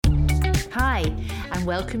Hi, and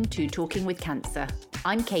welcome to Talking with Cancer.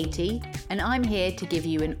 I'm Katie, and I'm here to give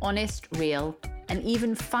you an honest, real, and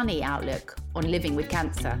even funny outlook on living with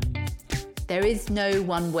cancer. There is no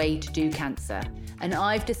one way to do cancer, and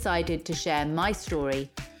I've decided to share my story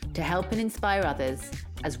to help and inspire others,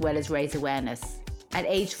 as well as raise awareness. At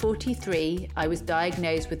age 43, I was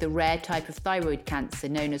diagnosed with a rare type of thyroid cancer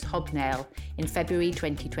known as hobnail in February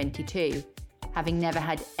 2022, having never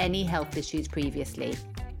had any health issues previously.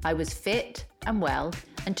 I was fit and well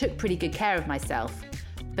and took pretty good care of myself.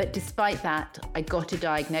 But despite that, I got a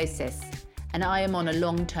diagnosis and I am on a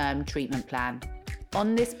long-term treatment plan.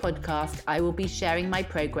 On this podcast, I will be sharing my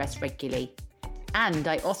progress regularly. And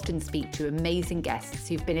I often speak to amazing guests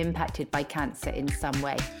who've been impacted by cancer in some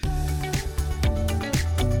way.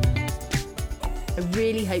 I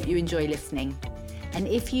really hope you enjoy listening. And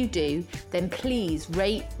if you do, then please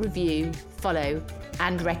rate, review, follow,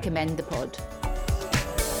 and recommend the pod.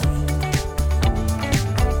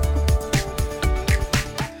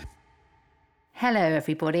 Hello,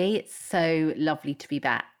 everybody. It's so lovely to be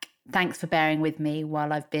back. Thanks for bearing with me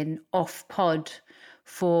while I've been off pod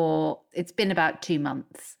it's been about 2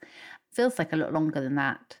 months. Feels like a lot longer than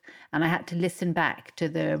that. And I had to listen back to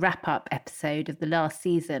the wrap-up episode of the last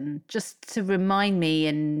season just to remind me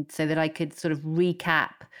and so that I could sort of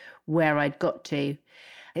recap where I'd got to.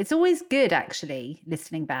 It's always good, actually,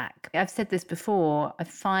 listening back. I've said this before. I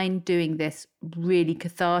find doing this really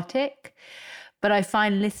cathartic. But I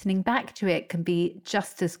find listening back to it can be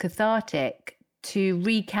just as cathartic to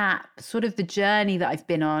recap sort of the journey that I've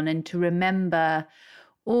been on and to remember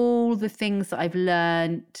all the things that I've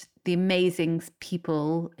learned, the amazing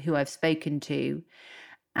people who I've spoken to,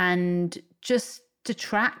 and just to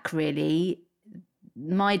track really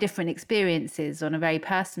my different experiences on a very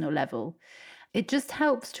personal level. It just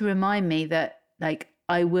helps to remind me that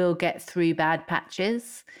I will get through bad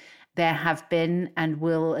patches. There have been and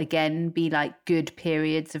will again be good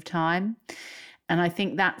periods of time. And I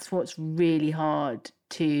think that's what's really hard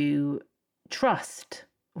to trust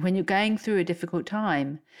when you're going through a difficult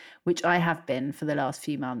time, which I have been for the last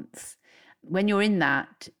few months. When you're in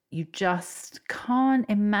that, you just can't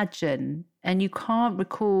imagine and you can't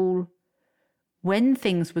recall when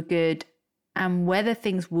things were good and whether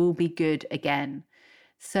things will be good again.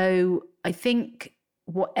 So I think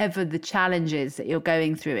whatever the challenges that you're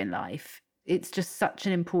going through in life, it's just such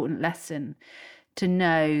an important lesson to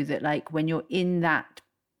know that when you're in that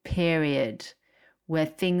period where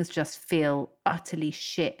things just feel utterly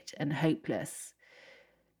shit and hopeless,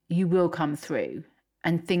 you will come through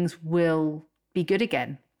and things will be good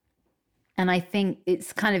again. And I think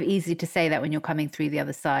it's kind of easy to say that when you're coming through the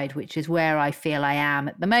other side, which is where I feel I am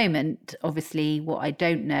at the moment. Obviously, what I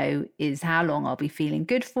don't know is how long I'll be feeling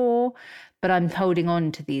good for, but I'm holding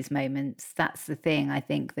on to these moments. That's the thing I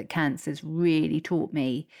think that cancer's really taught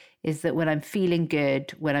me, is that when I'm feeling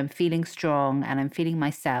good, when I'm feeling strong and I'm feeling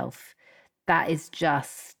myself, that is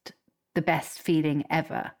just the best feeling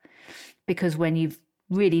ever. Because when you've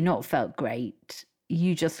really not felt great,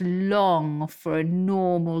 you just long for a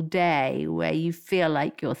normal day where you feel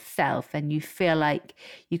like yourself and you feel like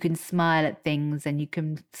you can smile at things and you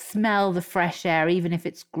can smell the fresh air, even if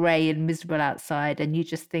it's grey and miserable outside. And you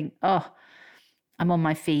just think, oh, I'm on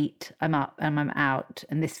my feet, I'm up and I'm out,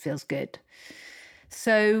 and this feels good.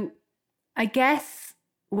 So I guess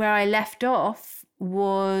where I left off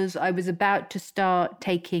was I was about to start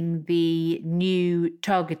taking the new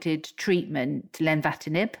targeted treatment,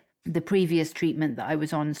 lenvatinib. The previous treatment that I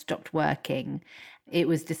was on stopped working. It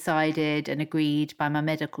was decided and agreed by my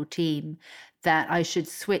medical team that I should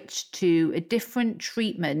switch to a different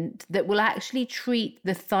treatment that will actually treat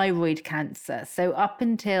the thyroid cancer. So up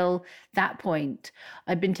until that point,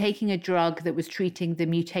 I'd been taking a drug that was treating the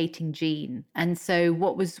mutating gene. And so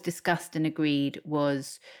what was discussed and agreed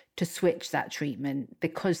was to switch that treatment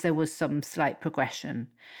because there was some slight progression.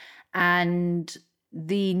 And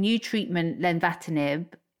the new treatment, lenvatinib,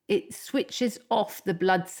 it switches off the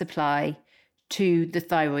blood supply to the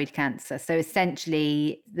thyroid cancer. So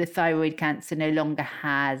essentially, the thyroid cancer no longer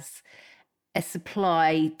has a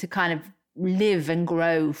supply to kind of live and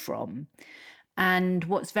grow from. And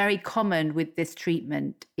what's very common with this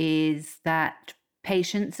treatment is that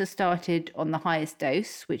patients are started on the highest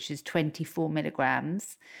dose, which is 24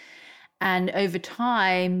 milligrams. And over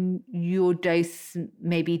time, your dose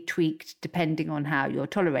may be tweaked depending on how you're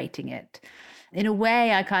tolerating it. In a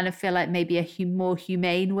way, I kind of feel like maybe a more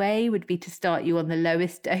humane way would be to start you on the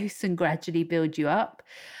lowest dose and gradually build you up.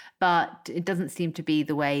 But it doesn't seem to be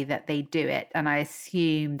the way that they do it. And I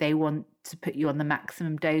assume they want to put you on the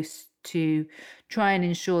maximum dose to try and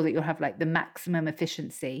ensure that you'll have the maximum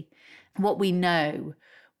efficiency. What we know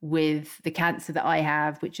with the cancer that I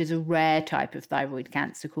have, which is a rare type of thyroid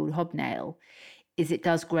cancer called hobnail, is it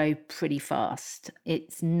does grow pretty fast.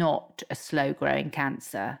 It's not a slow growing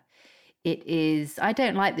cancer. It is, I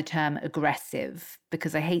don't like the term aggressive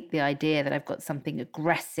because I hate the idea that I've got something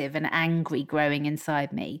aggressive and angry growing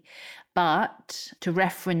inside me. But to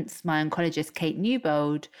reference my oncologist, Kate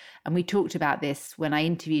Newbold, and we talked about this when I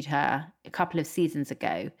interviewed her a couple of seasons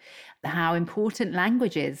ago, how important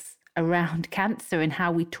language is around cancer and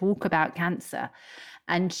how we talk about cancer.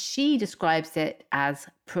 And she describes it as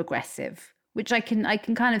progressive, which I can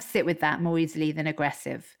kind of sit with that more easily than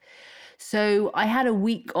aggressive. So I had a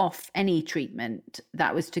week off any treatment.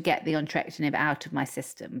 That was to get the entrectinib out of my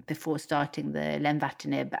system before starting the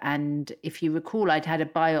lenvatinib. And if you recall, I'd had a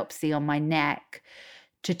biopsy on my neck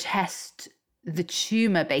to test the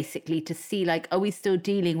tumor, basically to see, like, are we still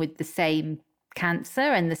dealing with the same cancer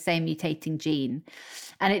and the same mutating gene?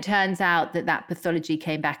 And it turns out that that pathology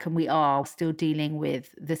came back and we are still dealing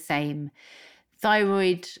with the same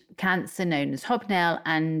thyroid cancer known as hobnail,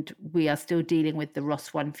 and we are still dealing with the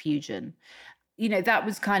ROS1 fusion. You know, that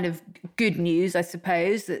was kind of good news, I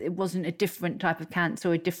suppose, that it wasn't a different type of cancer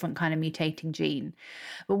or a different kind of mutating gene.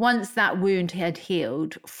 But once that wound had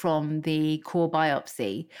healed from the core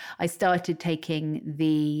biopsy, I started taking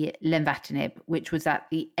the lenvatinib, which was at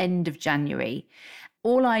the end of January.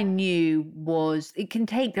 All I knew was it can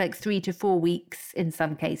take like 3 to 4 weeks in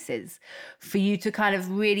some cases for you to kind of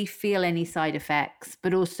really feel any side effects,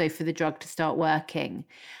 but also for the drug to start working.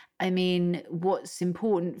 I mean, what's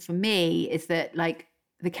important for me is that, like,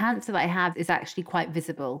 the cancer that I have is actually quite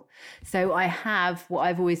visible. So I have what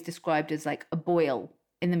I've always described as like a boil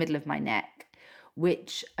in the middle of my neck,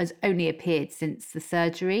 which has only appeared since the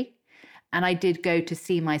surgery. And I did go to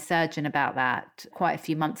see my surgeon about that quite a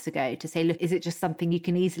few months ago to say, look, is it just something you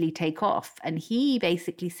can easily take off? And he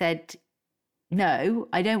basically said, no,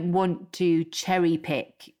 I don't want to cherry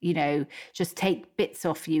pick, you know, just take bits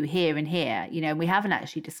off you here and here. You know, we haven't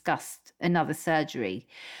actually discussed another surgery.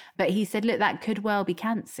 But he said, look, that could well be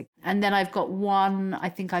cancer. And then I've got one, I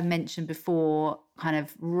think I mentioned before, kind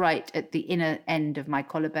of right at the inner end of my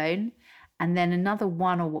collarbone. And then another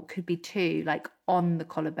one, or what could be two, like on the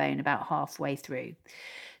collarbone about halfway through.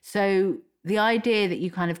 So the idea that you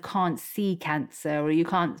kind of can't see cancer or you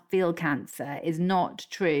can't feel cancer is not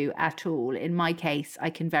true at all. In my case, I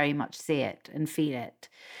can very much see it and feel it.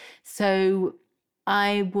 So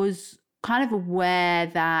I was kind of aware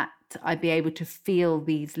that I'd be able to feel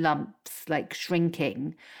these lumps like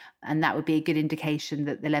shrinking, and that would be a good indication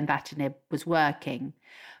that the lenvatinib was working.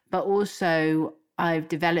 But also, I've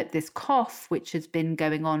developed this cough, which has been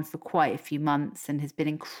going on for quite a few months and has been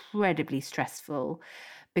incredibly stressful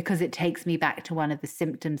because it takes me back to one of the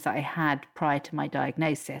symptoms that I had prior to my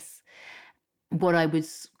diagnosis. What I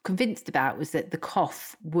was convinced about was that the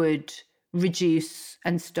cough would reduce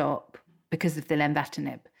and stop because of the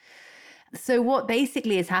lenvatinib. So what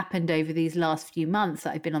basically has happened over these last few months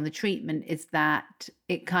that I've been on the treatment is that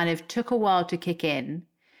it kind of took a while to kick in.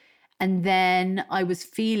 And then I was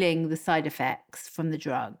feeling the side effects from the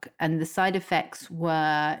drug. And the side effects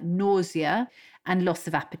were nausea and loss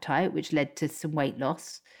of appetite, which led to some weight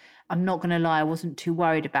loss. I'm not going to lie, I wasn't too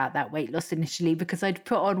worried about that weight loss initially because I'd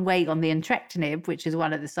put on weight on the entrectinib, which is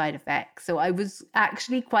one of the side effects. So I was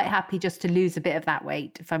actually quite happy just to lose a bit of that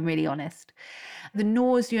weight, if I'm really honest. The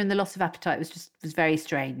nausea and the loss of appetite was very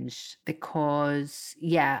strange because,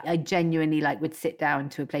 yeah, I genuinely would sit down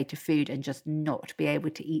to a plate of food and just not be able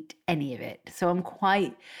to eat any of it. So I'm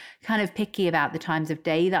quite kind of picky about the times of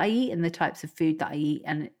day that I eat and the types of food that I eat.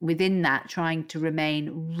 And within that, trying to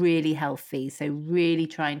remain really healthy. So really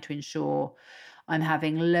trying to ensure I'm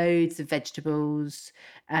having loads of vegetables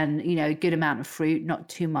and, you know, a good amount of fruit, not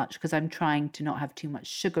too much because I'm trying to not have too much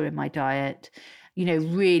sugar in my diet. You know,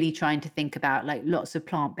 really trying to think about lots of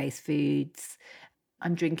plant-based foods.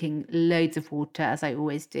 I'm drinking loads of water, as I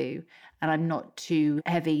always do, and I'm not too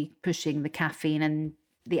heavy pushing the caffeine and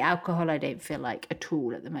the alcohol. I don't feel like at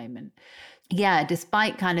all at the moment. Yeah,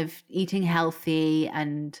 despite kind of eating healthy,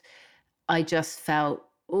 and I just felt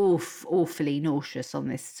awfully nauseous on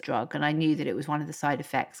this drug. And I knew that it was one of the side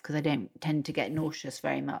effects because I don't tend to get nauseous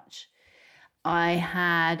very much. I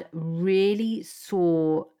had really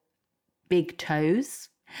sore big toes.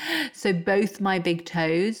 So both my big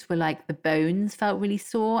toes were the bones felt really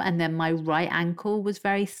sore. And then my right ankle was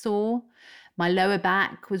very sore. My lower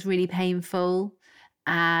back was really painful.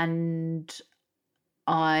 And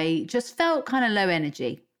I just felt kind of low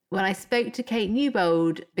energy. When I spoke to Kate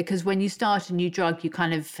Newbold, because when you start a new drug, you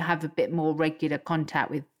kind of have a bit more regular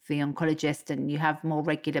contact with the oncologist and you have more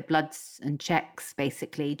regular bloods and checks,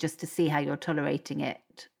 basically, just to see how you're tolerating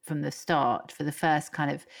it. from the start for the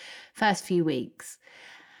first few weeks.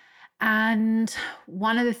 And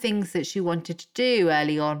one of the things that she wanted to do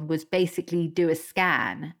early on was basically do a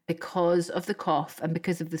scan because of the cough and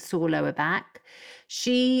because of the sore lower back.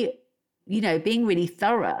 She, being really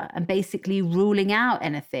thorough and basically ruling out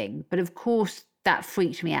anything. But of course, that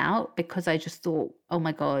freaked me out because I just thought, oh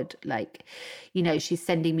my God, she's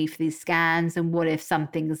sending me for these scans. And what if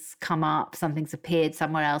something's come up, something's appeared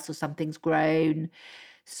somewhere else, or something's grown?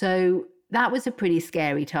 So that was a pretty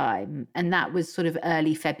scary time. And that was sort of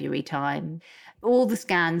early February time. All the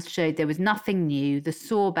scans showed there was nothing new. The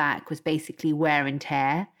sore back was basically wear and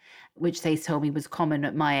tear, which they told me was common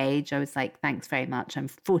at my age. I was like, thanks very much. I'm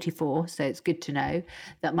 44, so it's good to know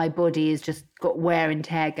that my body has just got wear and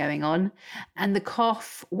tear going on. And the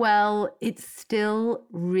cough, well, it's still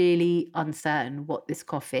really uncertain what this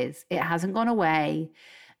cough is. It hasn't gone away.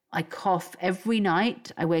 I cough every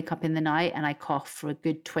night. I wake up in the night and I cough for a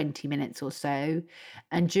good 20 minutes or so.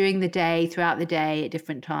 And during the day, throughout the day, at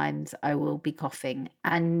different times, I will be coughing.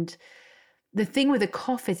 And the thing with a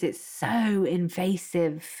cough is it's so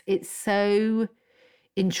invasive. It's so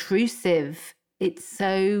intrusive. It's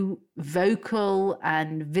so vocal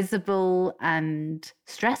and visible and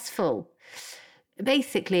stressful.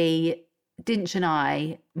 Basically, Dinch and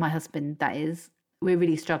I, my husband, that is, we're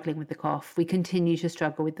really struggling with the cough. We continue to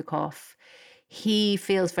struggle with the cough. He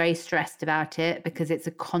feels very stressed about it because it's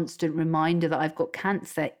a constant reminder that I've got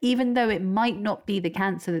cancer. Even though it might not be the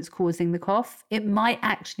cancer that's causing the cough, it might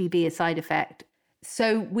actually be a side effect.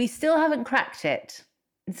 So we still haven't cracked it.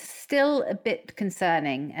 It's still a bit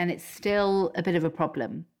concerning and it's still a bit of a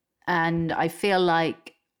problem. And I feel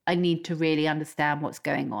like I need to really understand what's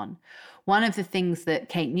going on. One of the things that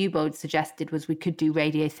Kate Newbold suggested was we could do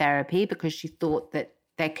radiotherapy because she thought that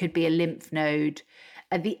there could be a lymph node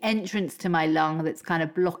at the entrance to my lung that's kind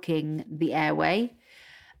of blocking the airway.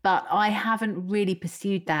 But I haven't really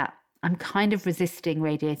pursued that. I'm kind of resisting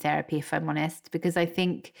radiotherapy, if I'm honest, because I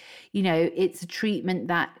think, it's a treatment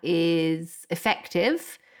that is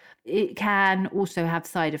effective. It can also have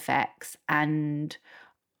side effects. And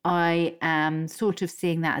I am sort of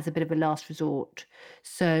seeing that as a bit of a last resort.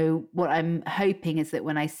 So what I'm hoping is that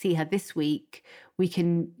when I see her this week, we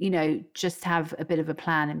can, just have a bit of a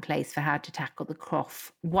plan in place for how to tackle the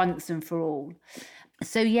cough once and for all.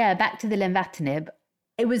 So yeah, back to the lenvatinib.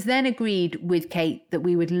 It was then agreed with Kate that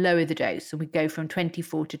we would lower the dose and we'd go from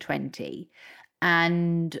 24 to 20.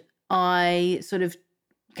 And I sort of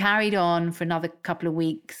carried on for another couple of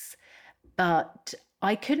weeks, but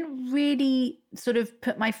I couldn't really sort of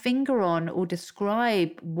put my finger on or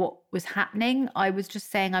describe what was happening. I was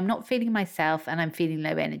just saying, I'm not feeling myself and I'm feeling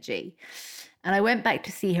low energy. And I went back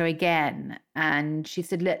to see her again and she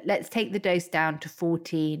said, let's take the dose down to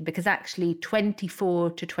 14 because actually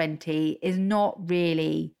 24 to 20 is not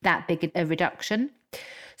really that big a reduction.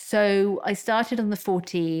 So I started on the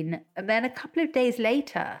 14 and then a couple of days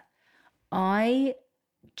later, I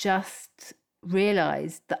just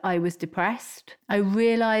realized that I was depressed. I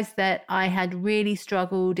realized that I had really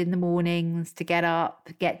struggled in the mornings to get up,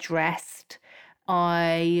 get dressed.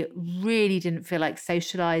 I really didn't feel like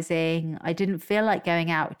socializing. I didn't feel like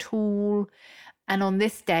going out at all. And on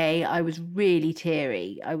this day, I was really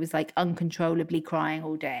teary. I was like uncontrollably crying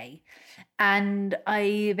all day. And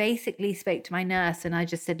I basically spoke to my nurse and I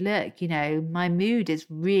just said, look, my mood is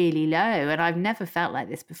really low and I've never felt like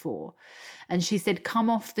this before. And she said, come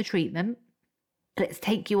off the treatment. Let's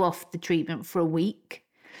take you off the treatment for a week.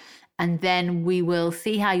 And then we will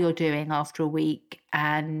see how you're doing after a week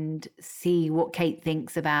and see what Kate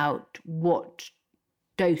thinks about what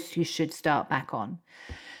dose you should start back on.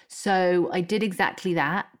 So I did exactly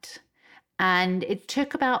that. And it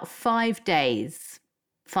took about 5 days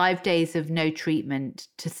of no treatment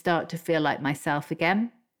to start to feel like myself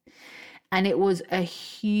again. And it was a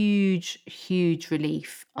huge, huge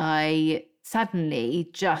relief. I suddenly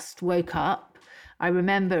just woke up. I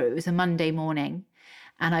remember it was a Monday morning.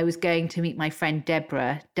 And I was going to meet my friend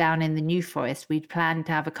Deborah down in the New Forest. We'd planned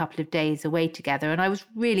to have a couple of days away together. And I was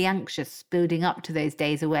really anxious building up to those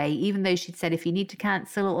days away, even though she'd said, if you need to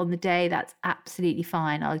cancel on the day, that's absolutely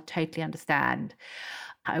fine. I'll totally understand.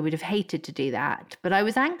 I would have hated to do that. But I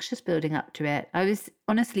was anxious building up to it. I was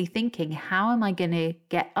honestly thinking, how am I going to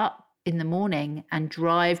get up in the morning and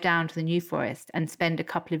drive down to the New Forest and spend a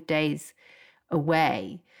couple of days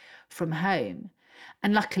away from home?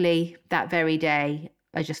 And luckily, that very day,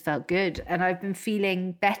 I just felt good. And I've been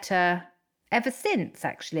feeling better ever since,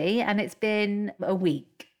 actually. And it's been a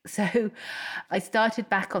week. So I started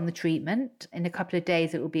back on the treatment. In a couple of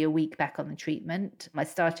days, it will be a week back on the treatment. I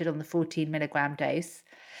started on the 14 milligram dose.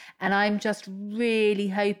 And I'm just really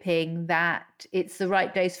hoping that it's the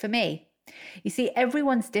right dose for me. You see,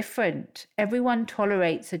 everyone's different. Everyone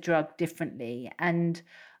tolerates a drug differently. And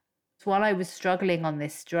while I was struggling on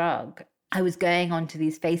this drug, I was going onto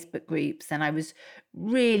these Facebook groups and I was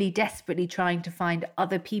really desperately trying to find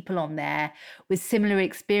other people on there with similar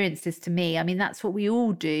experiences to me. I mean, that's what we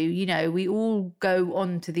all do. You know, we all go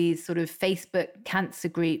onto these sort of Facebook cancer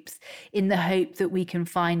groups in the hope that we can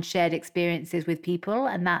find shared experiences with people.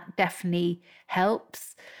 And that definitely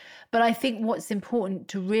helps. But I think what's important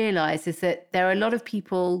to realize is that there are a lot of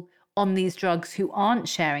people on these drugs who aren't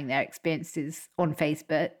sharing their experiences on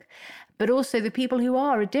Facebook, but also the people who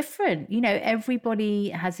are different. You know, everybody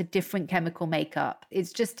has a different chemical makeup.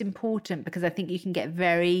 It's just important because I think you can get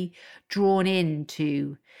very drawn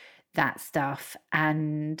into that stuff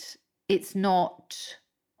and it's not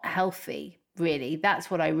healthy, really. That's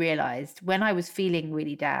what I realized. When I was feeling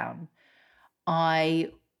really down,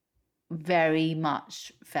 I very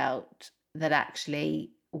much felt that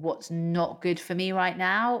actually what's not good for me right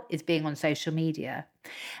now is being on social media.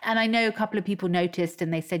 And I know a couple of people noticed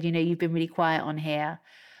and they said, you know, you've been really quiet on here.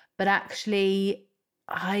 But actually,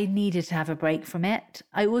 I needed to have a break from it.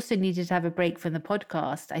 I also needed to have a break from the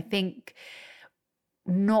podcast. I think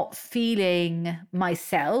not feeling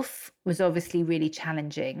myself was obviously really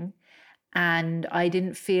challenging. And I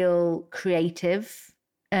didn't feel creative.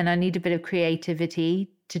 And I need a bit of creativity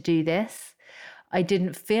to do this. I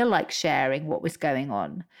didn't feel like sharing what was going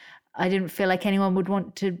on. I didn't feel like anyone would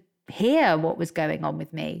want to hear what was going on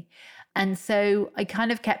with me. And so I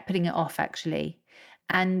kind of kept putting it off, actually.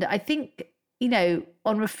 And I think, you know,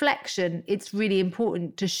 on reflection, it's really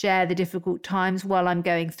important to share the difficult times while I'm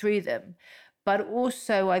going through them. But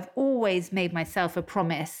also, I've always made myself a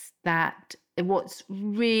promise that what's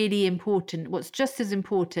really important, what's just as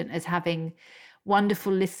important as having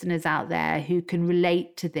wonderful listeners out there who can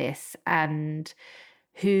relate to this and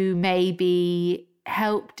who may be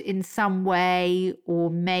helped in some way or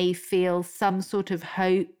may feel some sort of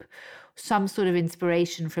hope, some sort of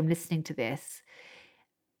inspiration from listening to this.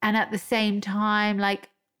 And at the same time, like,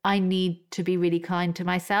 I need to be really kind to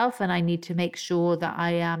myself and I need to make sure that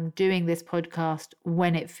I am doing this podcast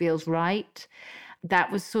when it feels right.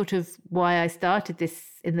 That was sort of why I started this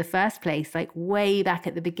in the first place, like way back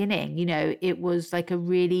at the beginning. You know, it was like a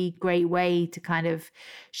really great way to kind of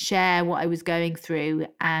share what I was going through.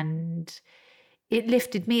 And it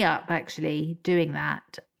lifted me up, actually, doing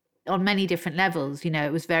that on many different levels. You know,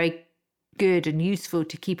 it was very good and useful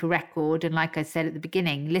to keep a record. And like I said at the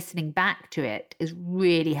beginning, listening back to it is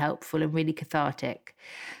really helpful and really cathartic.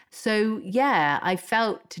 So, yeah, I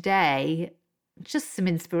felt today just some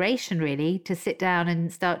inspiration, really, to sit down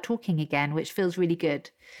and start talking again, which feels really good.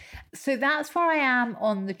 So that's where I am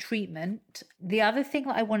on the treatment. The other thing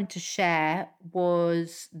that I wanted to share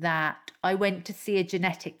was that I went to see a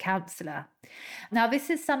genetic counsellor. Now, this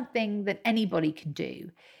is something that anybody can do.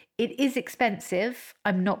 It is expensive,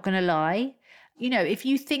 I'm not going to lie. You know, if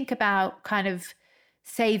you think about kind of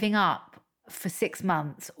saving up for 6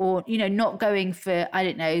 months or, you know, not going for, I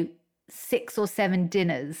don't know, 6 or 7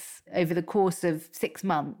 dinners over the course of 6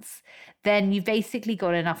 months, then you've basically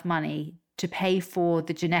got enough money to pay for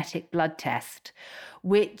the genetic blood test,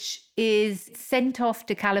 which is sent off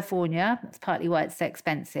to California. That's partly why it's so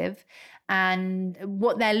expensive. And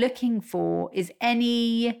what they're looking for is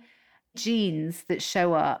any genes that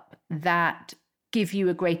show up that give you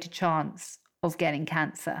a greater chance of getting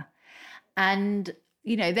cancer. And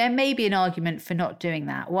you know, there may be an argument for not doing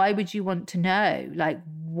that. Why would you want to know? Like,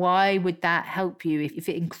 why would that help you if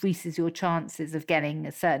it increases your chances of getting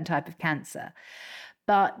a certain type of cancer?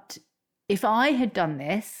 But if I had done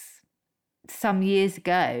this some years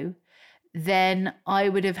ago, then I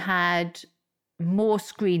would have had more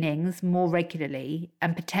screenings more regularly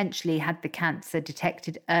and potentially had the cancer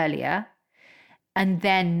detected earlier. And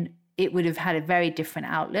then it would have had a very different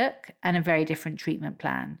outlook and a very different treatment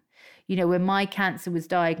plan. You know, when my cancer was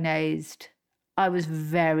diagnosed, I was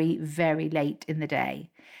very, very late in the day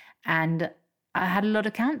and I had a lot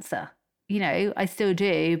of cancer. You know, I still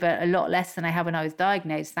do, but a lot less than I had when I was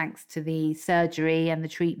diagnosed, thanks to the surgery and the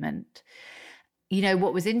treatment. You know,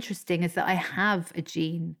 what was interesting is that I have a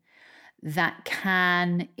gene that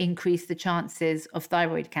can increase the chances of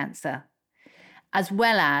thyroid cancer, as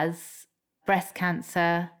well as breast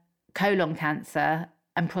cancer, colon cancer,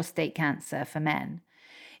 and prostate cancer for men.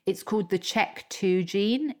 It's called the CHEK2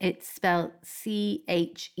 gene. It's spelled CHEK2.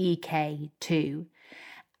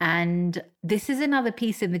 And this is another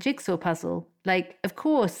piece in the jigsaw puzzle. Like, of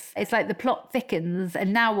course, it's like the plot thickens.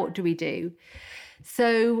 And now what do we do?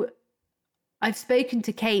 So I've spoken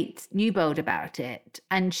to Kate Newbold about it,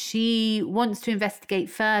 and she wants to investigate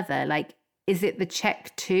further. Like, is it the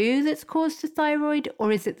CHEK2 that's caused the thyroid,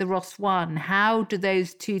 or is it the ROS1? How do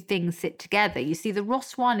those two things sit together? You see, the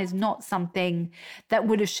ROS1 is not something that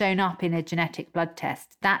would have shown up in a genetic blood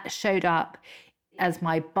test. That showed up as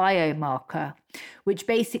my biomarker, which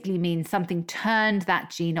basically means something turned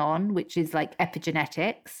that gene on, which is like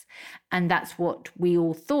epigenetics. And that's what we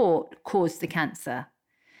all thought caused the cancer.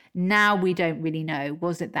 Now we don't really know.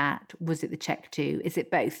 Was it that? Was it the CHEK2? Is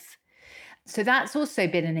it both? So that's also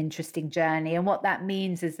been an interesting journey. And what that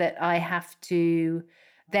means is that I have to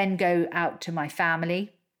then go out to my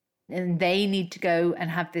family, and they need to go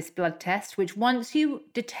and have this blood test, which once you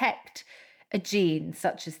detect a gene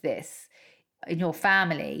such as this in your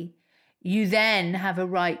family, you then have a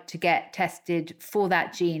right to get tested for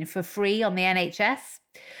that gene for free on the NHS.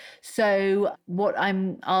 So what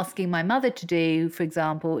I'm asking my mother to do, for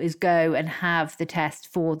example, is go and have the test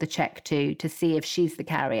for the CHEK2 to see if she's the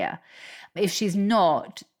carrier. If she's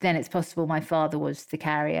not, then it's possible my father was the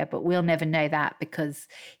carrier, but we'll never know that because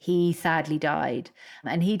he sadly died.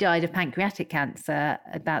 And he died of pancreatic cancer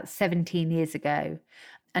about 17 years ago.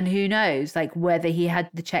 And who knows, like, whether he had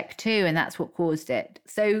the CHEK2 and that's what caused it.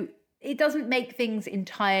 So it doesn't make things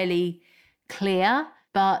entirely clear,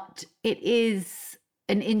 but it is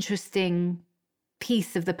an interesting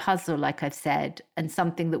piece of the puzzle, like I've said, and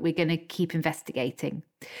something that we're going to keep investigating.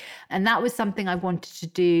 And that was something I wanted to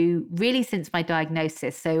do really since my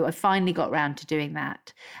diagnosis. So I finally got around to doing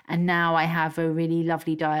that. And now I have a really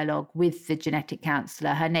lovely dialogue with the genetic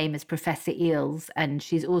counsellor. Her name is Professor Eales, and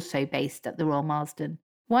she's also based at the Royal Marsden.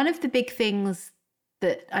 One of the big things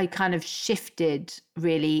that I kind of shifted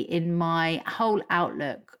really in my whole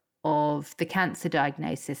outlook of the cancer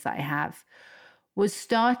diagnosis that I have was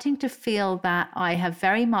starting to feel that I have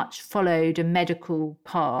very much followed a medical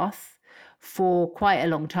path for quite a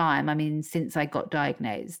long time. I mean, since I got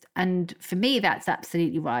diagnosed. And for me, that's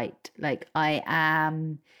absolutely right. Like, I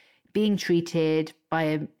am being treated by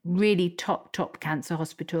a really top cancer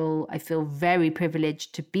hospital. I feel very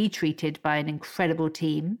privileged to be treated by an incredible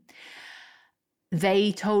team.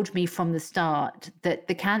 They told me from the start that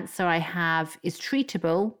the cancer I have is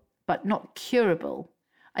treatable, but not curable.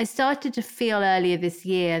 I started to feel earlier this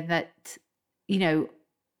year that,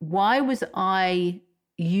 why was I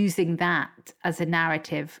using that as a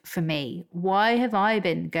narrative for me? Why have I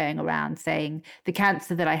been going around saying the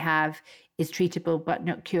cancer that I have is treatable but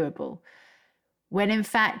not curable? When in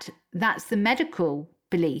fact, that's the medical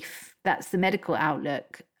belief, that's the medical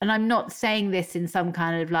outlook. And I'm not saying this in some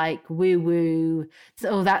kind of like woo-woo,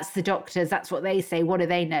 oh, that's the doctors, that's what they say, what do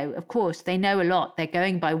they know? Of course, they know a lot, they're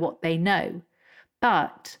going by what they know.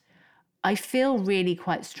 But I feel really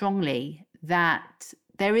quite strongly that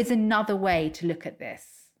there is another way to look at this.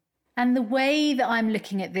 And the way that I'm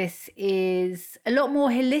looking at this is a lot more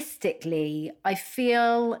holistically. I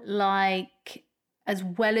feel like, as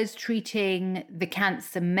well as treating the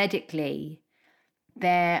cancer medically,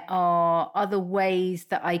 there are other ways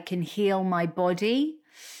that I can heal my body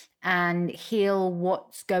and heal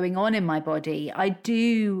what's going on in my body. I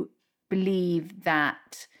do believe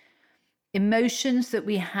that emotions that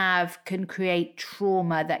we have can create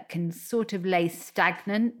trauma that can sort of lay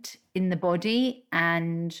stagnant in the body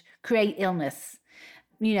and create illness.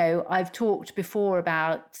 I've talked before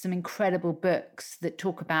about some incredible books that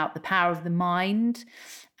talk about the power of the mind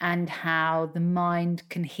and how the mind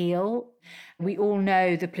can heal. We all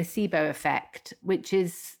know the placebo effect, which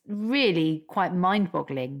is really quite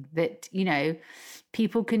mind-boggling that,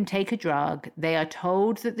 people can take a drug. They are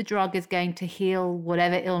told that the drug is going to heal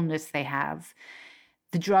whatever illness they have.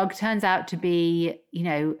 The drug turns out to be,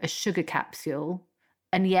 a sugar capsule,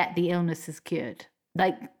 and yet the illness is cured.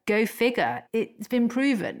 Like, go figure. It's been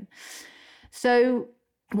proven. So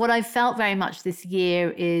what I've felt very much this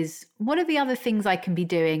year is, what are the other things I can be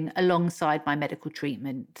doing alongside my medical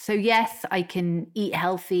treatment? So yes, I can eat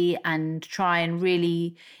healthy and try and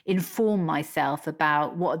really inform myself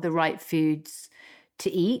about what are the right foods to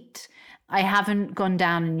eat. I haven't gone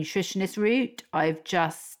down a nutritionist route. I've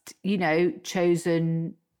just,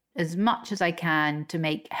 chosen as much as I can to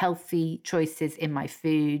make healthy choices in my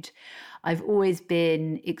food. I've always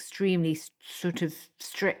been extremely sort of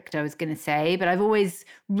strict, I was going to say, but I've always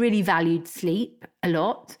really valued sleep a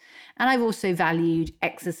lot. And I've also valued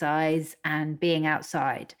exercise and being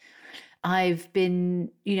outside. I've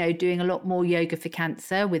been, doing a lot more yoga for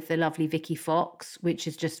cancer with the lovely Vicky Fox, which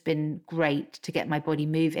has just been great to get my body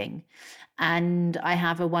moving. And I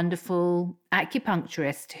have a wonderful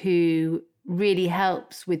acupuncturist who really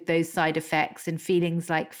helps with those side effects and feelings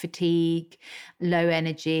like fatigue, low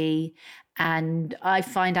energy. And I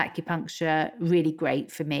find acupuncture really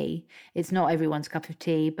great for me. It's not everyone's cup of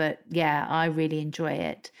tea, but yeah, I really enjoy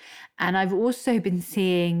it. And I've also been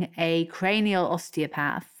seeing a cranial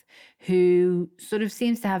osteopath who sort of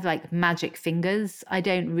seems to have like magic fingers. I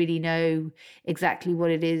don't really know exactly what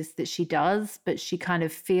it is that she does, but she kind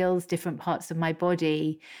of feels different parts of my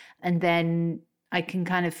body. And then I can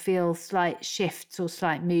kind of feel slight shifts or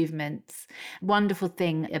slight movements. Wonderful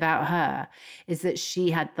thing about her is that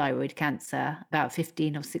she had thyroid cancer about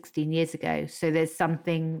 15 or 16 years ago. So there's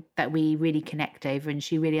something that we really connect over and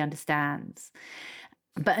she really understands.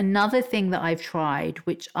 But another thing that I've tried,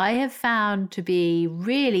 which I have found to be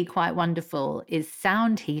really quite wonderful, is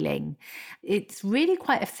sound healing. It's really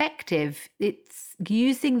quite effective. It's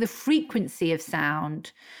using the frequency of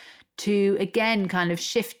sound to, again, kind of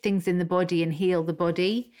shift things in the body and heal the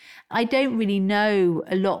body. I don't really know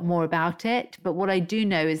a lot more about it, but what I do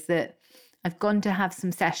know is that I've gone to have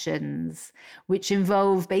some sessions which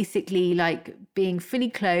involve basically like being fully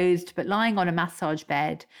clothed, but lying on a massage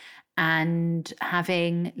bed and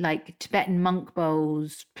having like Tibetan monk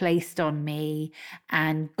bowls placed on me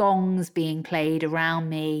and gongs being played around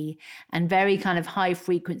me and very kind of high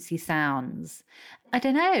frequency sounds. I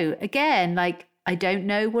don't know. Again, like I don't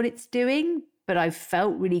know what it's doing, but I've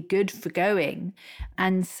felt really good for going.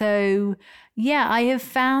 And so, yeah, I have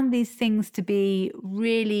found these things to be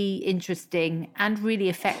really interesting and really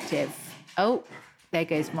effective. Oh, there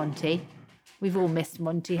goes Monty. We've all missed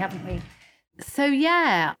Monty, haven't we? So,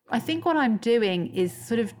 yeah, I think what I'm doing is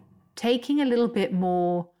sort of taking a little bit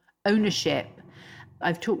more ownership.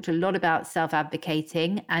 I've talked a lot about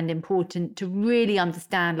self-advocating and important to really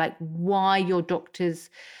understand like why your doctors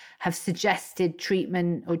have suggested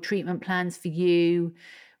treatment or treatment plans for you.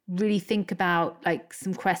 Really think about like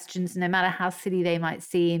some questions, no matter how silly they might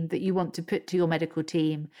seem, that you want to put to your medical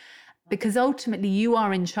team. Because ultimately you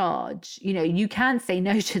are in charge. You know, you can say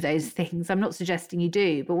no to those things. I'm not suggesting you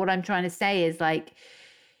do, but what I'm trying to say is like,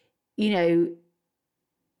 you know,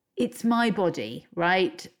 it's my body,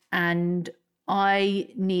 right? And I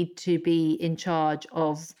need to be in charge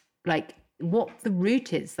of like what the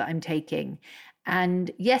route is that I'm taking.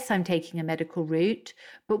 And yes, I'm taking a medical route,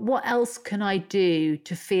 but what else can I do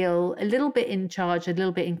to feel a little bit in charge, a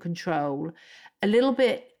little bit in control, a little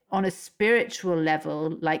bit on a spiritual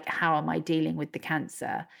level, like how am I dealing with the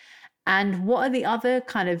cancer? And what are the other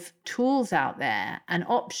kind of tools out there and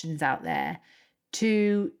options out there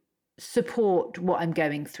to support what I'm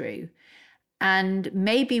going through? And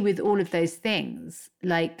maybe with all of those things,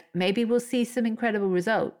 like maybe we'll see some incredible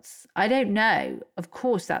results. I don't know. Of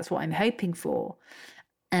course, that's what I'm hoping for.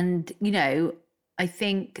 And, you know, I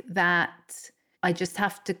think that I just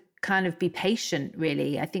have to kind of be patient,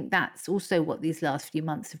 really. I think that's also what these last few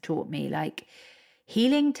months have taught me. Like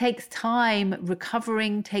healing takes time,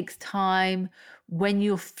 recovering takes time. When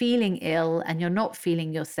you're feeling ill and you're not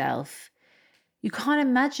feeling yourself, you can't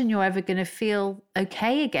imagine you're ever going to feel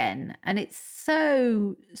okay again. And it's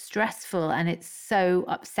so stressful and it's so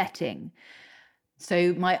upsetting.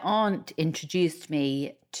 So my aunt introduced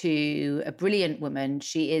me to a brilliant woman.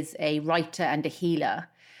 She is a writer and a healer.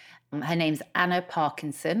 Her name's Anna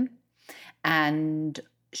Parkinson, and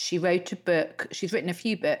she wrote a book. She's written a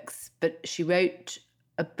few books, but she wrote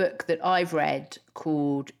a book that I've read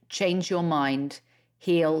called Change Your Mind,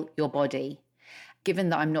 Heal Your Body. Given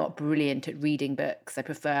that I'm not brilliant at reading books, I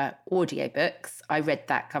prefer audiobooks. I read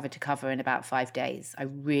that cover to cover in about 5 days. I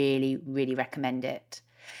really, really recommend it.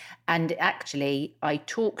 And actually, I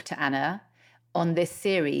talked to Anna on this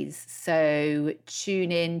series. So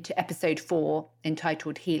tune in to episode 4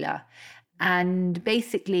 entitled Healer. And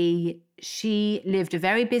basically, she lived a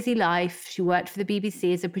very busy life. She worked for the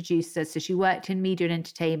BBC as a producer. So she worked in media and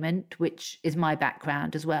entertainment, which is my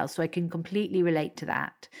background as well. So I can completely relate to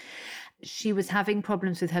that. She was having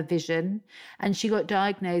problems with her vision and she got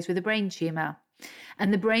diagnosed with a brain tumor.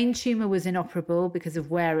 And the brain tumor was inoperable because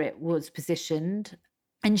of where it was positioned.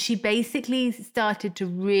 And she basically started to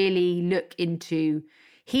really look into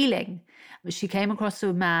healing. She came across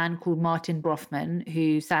a man called Martin Brofman,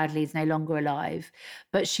 who sadly is no longer alive,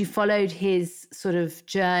 but she followed his sort of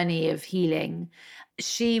journey of healing.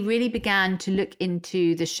 She really began to look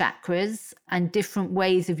into the chakras and different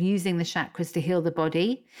ways of using the chakras to heal the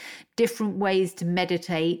body, different ways to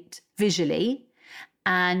meditate visually.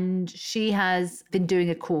 And she has been doing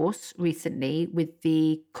a course recently with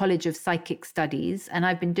the College of Psychic Studies. And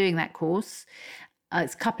I've been doing that course.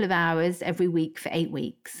 It's a couple of hours every week for 8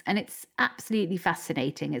 weeks. And it's absolutely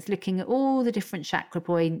fascinating. It's looking at all the different chakra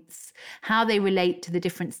points, how they relate to the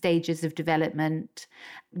different stages of development,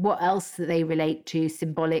 what else that they relate to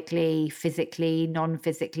symbolically, physically,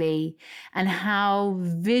 non-physically, and how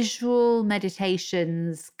visual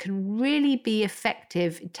meditations can really be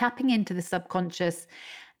effective tapping into the subconscious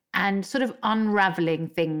and sort of unraveling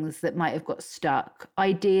things that might have got stuck,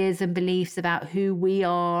 ideas and beliefs about who we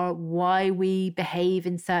are, why we behave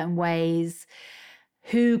in certain ways,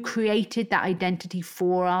 who created that identity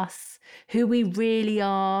for us, who we really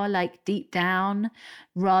are, like deep down,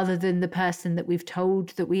 rather than the person that we've told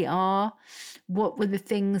that we are. What were the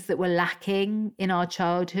things that were lacking in our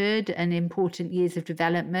childhood and important years of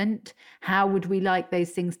development? How would we like those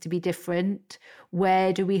things to be different?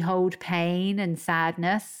 Where do we hold pain and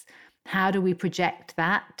sadness? How do we project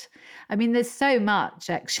that? I mean, there's so much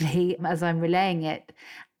actually as I'm relaying it.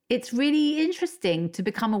 It's really interesting to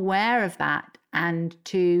become aware of that and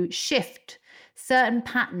to shift certain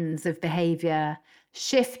patterns of behavior,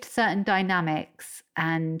 shift certain dynamics,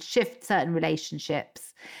 and shift certain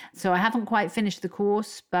relationships. So I haven't quite finished the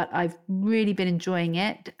course, but I've really been enjoying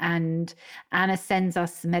it. And Anna sends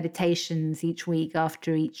us meditations each week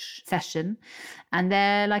after each session. And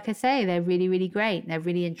they're, like I say, they're really, really great. They're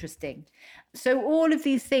really interesting. So all of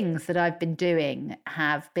these things that I've been doing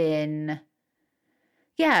have been,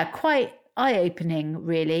 quite eye-opening,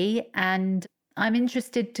 really. And I'm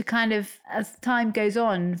interested to kind of, as time goes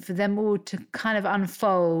on, for them all to kind of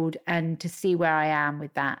unfold and to see where I am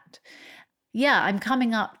with that. Yeah, I'm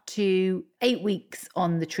coming up to 8 weeks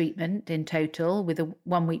on the treatment in total with a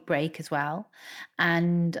 1 week break as well.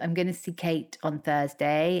 And I'm going to see Kate on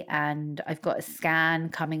Thursday, and I've got a scan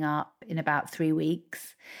coming up in about 3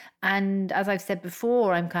 weeks. And as I've said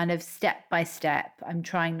before, I'm kind of step by step. I'm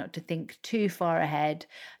trying not to think too far ahead,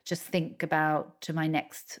 just think about to my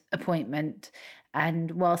next appointment.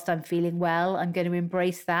 And whilst I'm feeling well, I'm going to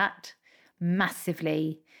embrace that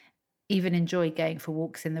massively. Even enjoy going for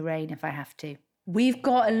walks in the rain if I have to. We've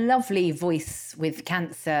got a lovely Voice with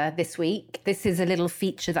Cancer this week. This is a little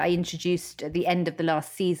feature that I introduced at the end of the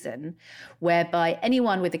last season, whereby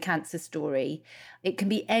anyone with a cancer story, it can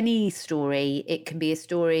be any story. It can be a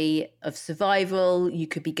story of survival. You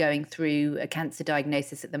could be going through a cancer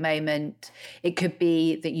diagnosis at the moment. It could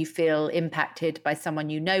be that you feel impacted by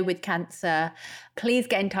someone you know with cancer. Please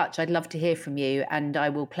get in touch. I'd love to hear from you, and I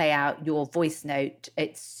will play out your voice note.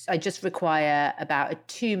 I just require about a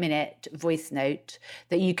 2-minute voice note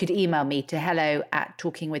that you could email me to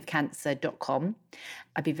hello@talkingwithcancer.com.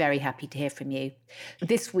 I'd be very happy to hear from you.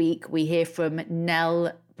 This week, we hear from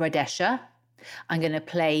Nell Bradesha. I'm going to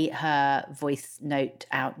play her voice note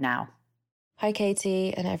out now. Hi,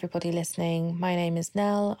 Katie, and everybody listening. My name is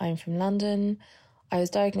Nell. I'm from London. I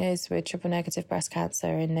was diagnosed with triple-negative breast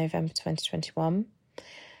cancer in November 2021.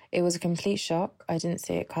 It was a complete shock. I didn't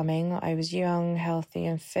see it coming. I was young, healthy,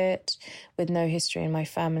 and fit, with no history in my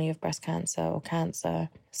family of breast cancer or cancer.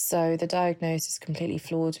 So the diagnosis completely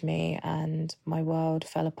floored me, and my world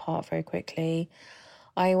fell apart very quickly.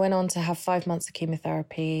 I went on to have 5 months of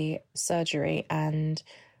chemotherapy, surgery, and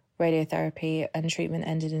radiotherapy, and treatment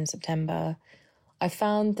ended in September. I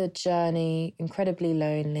found the journey incredibly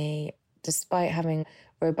lonely. Despite having a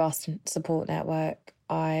robust support network,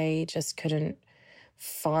 I just couldn't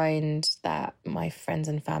find that my friends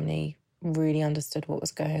and family really understood what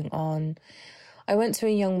was going on. I went to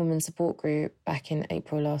a young woman support group back in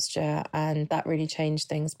April last year, and that really changed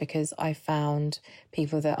things because I found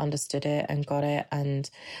people that understood it and got it, and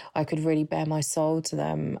I could really bare my soul to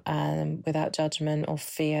them without judgment or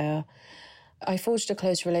fear. I forged a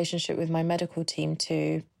close relationship with my medical team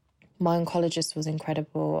too. My oncologist was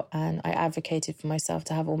incredible, and I advocated for myself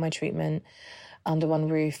to have all my treatment under one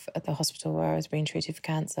roof at the hospital where I was being treated for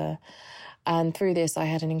cancer. And through this, I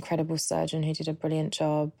had an incredible surgeon who did a brilliant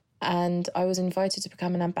job. And I was invited to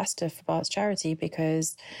become an ambassador for Bart's charity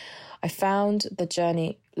because I found the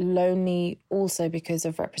journey lonely also because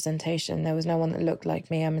of representation. There was no one that looked like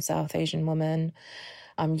me. I'm a South Asian woman.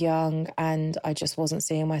 I'm young, and I just wasn't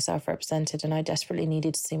seeing myself represented, and I desperately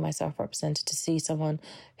needed to see myself represented, to see someone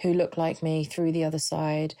who looked like me through the other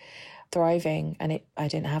side thriving, and I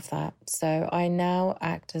didn't have that. So I now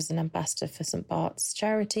act as an ambassador for St. Bart's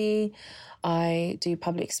charity. I do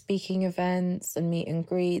public speaking events and meet and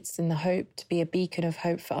greets in the hope to be a beacon of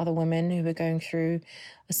hope for other women who are going through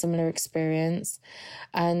a similar experience,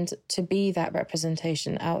 and to be that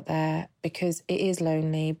representation out there, because it is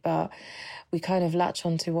lonely, but we kind of latch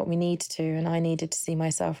onto what we need to, and I needed to see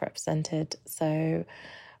myself represented. So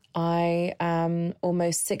I am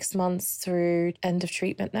almost 6 months through end of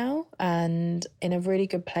treatment now and in a really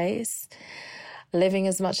good place. living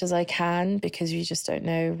as much as I can, because you just don't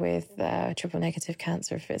know with triple negative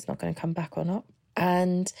cancer if it's not going to come back or not.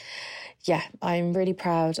 And yeah, I'm really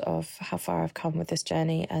proud of how far I've come with this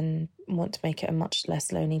journey and want to make it a much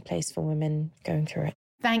less lonely place for women going through it.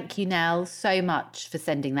 Thank you, Nell, so much for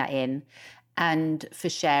sending that in and for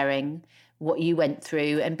sharing what you went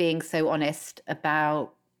through and being so honest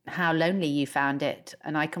about how lonely you found it.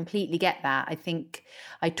 And I completely get that. I think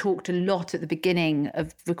I talked a lot at the beginning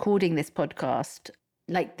of recording this podcast,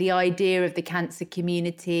 like the idea of the cancer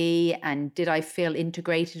community and did I feel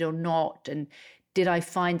integrated or not? And did I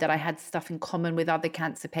find that I had stuff in common with other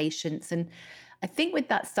cancer patients? And I think with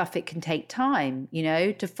that stuff, it can take time, you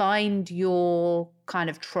know, to find your kind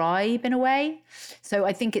of tribe in a way. So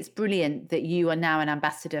I think it's brilliant that you are now an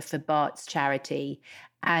ambassador for Bart's charity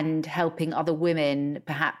and helping other women,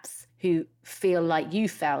 perhaps who feel like you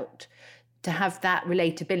felt. To have that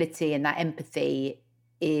relatability and that empathy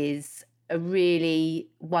is a really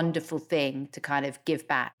wonderful thing to kind of give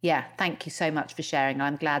back. Yeah, thank you so much for sharing.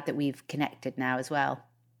 I'm glad that we've connected now as well.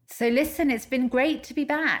 So listen, it's been great to be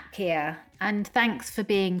back here. And thanks for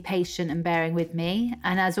being patient and bearing with me.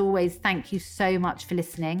 And as always, thank you so much for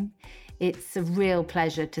listening. It's a real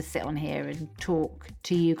pleasure to sit on here and talk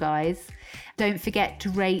to you guys. Don't forget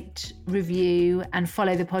to rate, review, and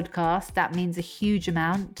follow the podcast. That means a huge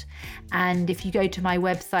amount. And if you go to my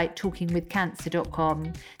website,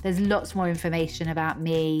 talkingwithcancer.com, there's lots more information about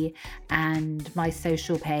me and my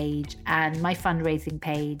social page and my fundraising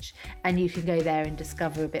page. And you can go there and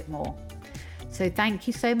discover a bit more. So thank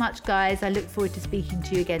you so much, guys. I look forward to speaking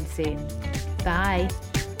to you again soon. Bye.